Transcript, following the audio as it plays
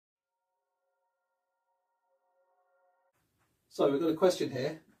So we've got a question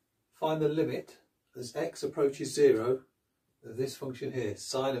here. Find the limit as x approaches 0 of this function here,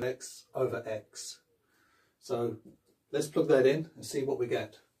 sine of x over x. So let's plug that in and see what we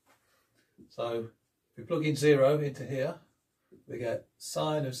get. So if we plug in 0 into here, we get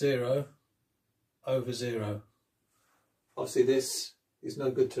sine of 0 over 0. Obviously this is no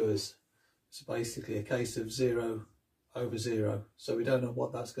good to us. It's basically a case of 0 over 0. So we don't know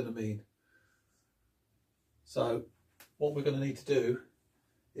what that's going to mean. So what we're going to need to do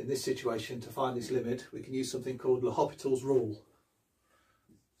in this situation to find this limit, we can use something called L'Hopital's rule.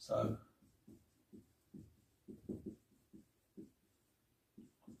 So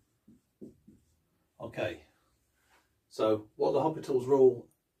okay, so what L'Hopital's rule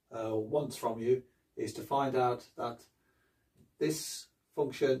wants from you is to find out that this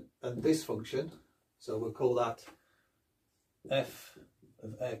function and this function, so we'll call that f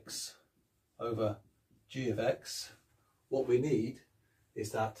of x over g of x. What we need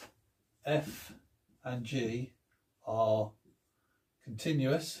is that f and g are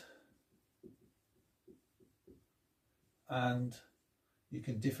continuous and you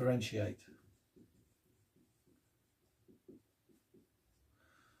can differentiate.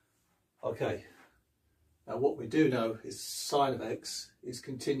 Okay, now what we do know is sine of x is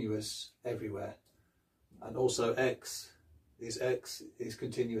continuous everywhere, and also x is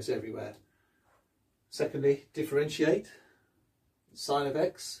continuous everywhere. Secondly, differentiate sine of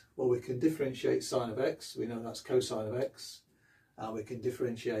x. Well, we can differentiate sine of x, we know that's cosine of x, and we can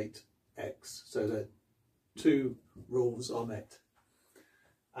differentiate x, so the two rules are met.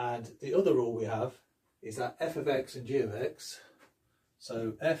 And the other rule we have is that f of x and g of x,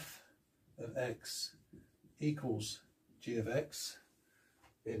 so f of x equals g of x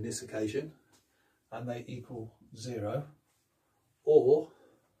in this occasion, and they equal 0, or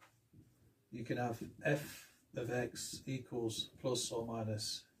you can have f of x equals plus or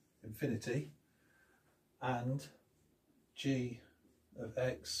minus infinity and g of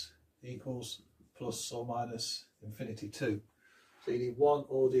x equals plus or minus infinity too. So you need one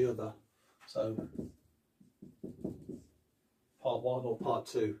or the other. So part 1 or part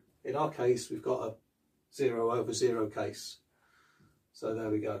 2. In our case we've got a 0 over 0 case. So there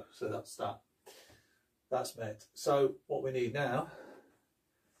we go. So that's met. So what we need now,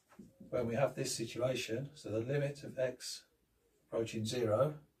 when we have this situation, so the limit of x approaching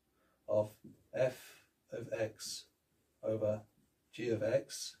 0 of f of x over g of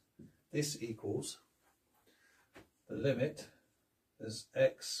x, this equals the limit as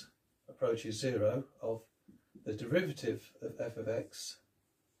x approaches 0 of the derivative of f of x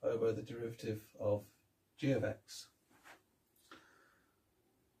over the derivative of g of x.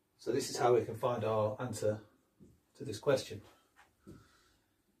 So this is how we can find our answer to this question.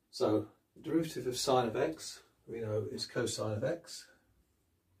 So the derivative of sine of x, we know, is cosine of x,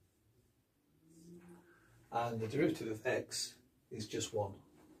 and the derivative of x is just 1.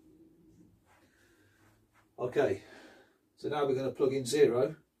 Okay, so now we're going to plug in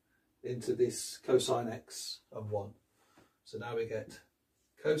 0 into this cosine x and 1. So now we get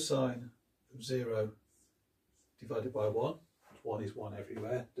cosine of 0 divided by 1. 1 is 1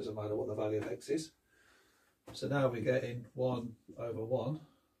 everywhere, doesn't matter what the value of x is. So now we're getting 1 over 1,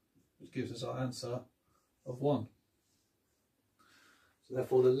 which gives us our answer of 1. So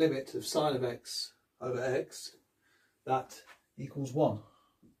therefore the limit of sine of x over x, that equals 1.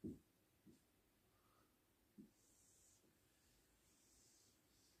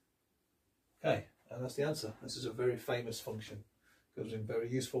 Okay, and that's the answer. This is a very famous function. It comes in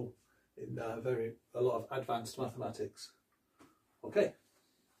very useful in a lot of advanced mathematics. Okay.